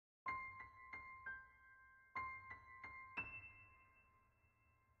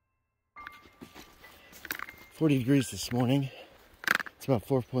40 degrees this morning. It's about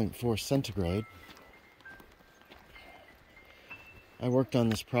 4.4 centigrade. I worked on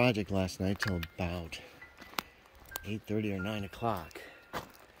this project last night till about 8:30 or 9 o'clock.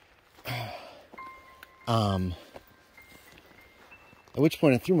 At which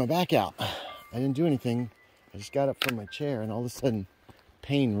point I threw my back out. I didn't do anything. I just got up from my chair and all of a sudden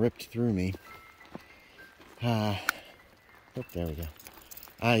pain ripped through me. Oh, there we go.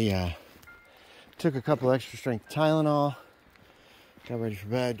 I took a couple extra strength Tylenol, got ready for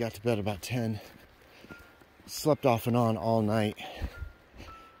bed, got to bed about 10. Slept off and on all night.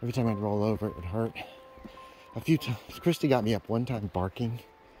 Every time I'd roll over, it would hurt. A few times, Cristi got me up one time barking,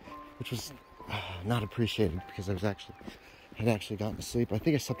 which was not appreciated because I had actually gotten to sleep. I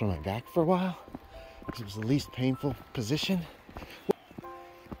think I slept on my back for a while because it was the least painful position.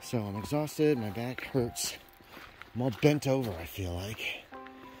 So I'm exhausted, my back hurts. I'm all bent over, I feel like.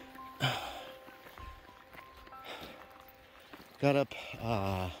 Got up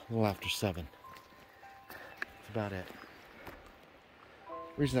a little after 7. About it.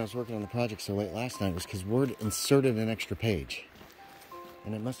 The reason I was working on the project so late last night was because Word inserted an extra page,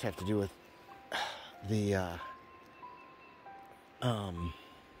 and it must have to do with the I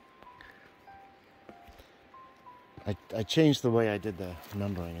changed the way I did the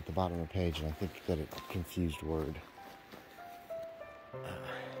numbering at the bottom of the page, and I think that it confused Word.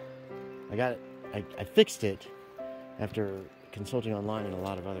 I got it. I fixed it after consulting online and a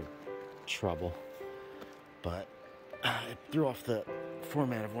lot of other trouble. But it threw off the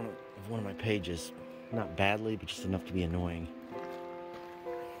format of one of my pages. Not badly, but just enough to be annoying.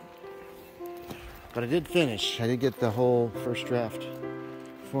 But I did finish. I did get the whole first draft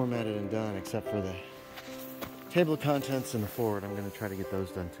formatted and done, except for the table of contents and the forward. I'm going to try to get those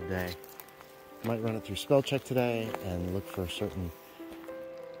done today. Might run it through spell check today and look for certain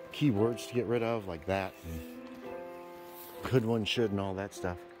keywords to get rid of, like that, and could, one, should, and all that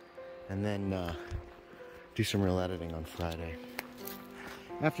stuff. And then do some real editing on Friday.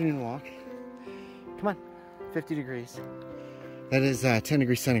 Afternoon walk. Come on. 50 degrees. That is 10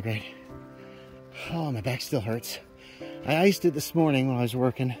 degrees centigrade. Oh, my back still hurts. I iced it this morning when I was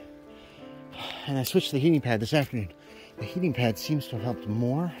working, and I switched to the heating pad this afternoon. The heating pad seems to have helped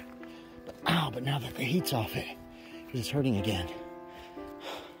more. But now that the heat's off it, it's hurting again.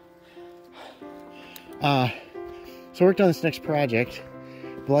 So I worked on this next project,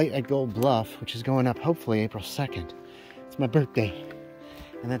 Blight at Gold Bluff, which is going up hopefully April 2nd. It's my birthday,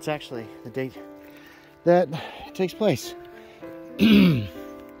 and that's actually the date that it takes place. I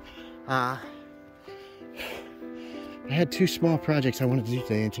had 2 small projects I wanted to do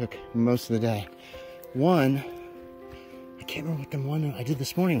today and took most of the day. One, I can't remember what the one I did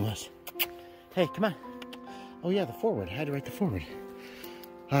this morning was. Hey, come on. Oh yeah, the forward. I had to write the forward.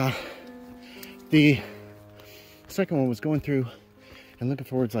 The second one was going through and looking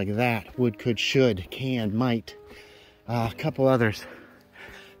for words like that, would, could, should, can, might, a couple others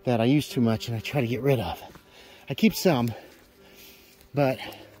that I use too much and I try to get rid of. I keep some, but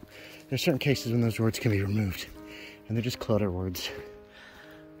there's certain cases when those words can be removed, and they're just clutter words.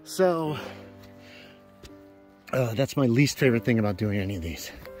 So that's my least favorite thing about doing any of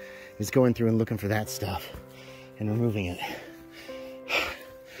these, is going through and looking for that stuff and removing it.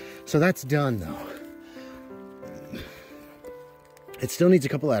 So that's done though. It still needs a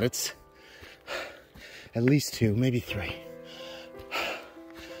couple edits, at least 2, maybe 3.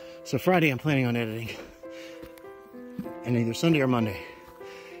 So Friday I'm planning on editing, and either Sunday or Monday,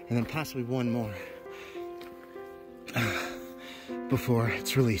 and then possibly one more before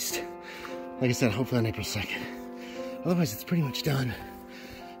it's released. Like I said, hopefully on April 2nd. Otherwise it's pretty much done.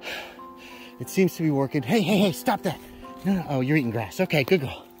 It seems to be working. Hey, stop that. No, oh, you're eating grass. Okay, good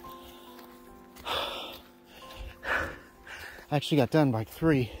girl. I actually got done by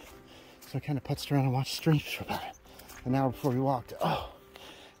 3, so I kind of putzed around and watched streams for about an hour before we walked. Oh,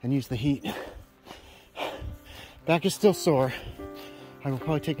 and used the heat. Back is still sore. I will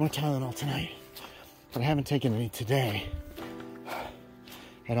probably take more Tylenol tonight, but I haven't taken any today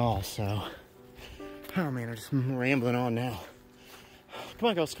at all, so. Oh man, I'm just rambling on now. Come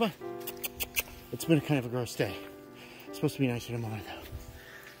on, girls, come on. It's been kind of a gross day. It's supposed to be nicer tomorrow though.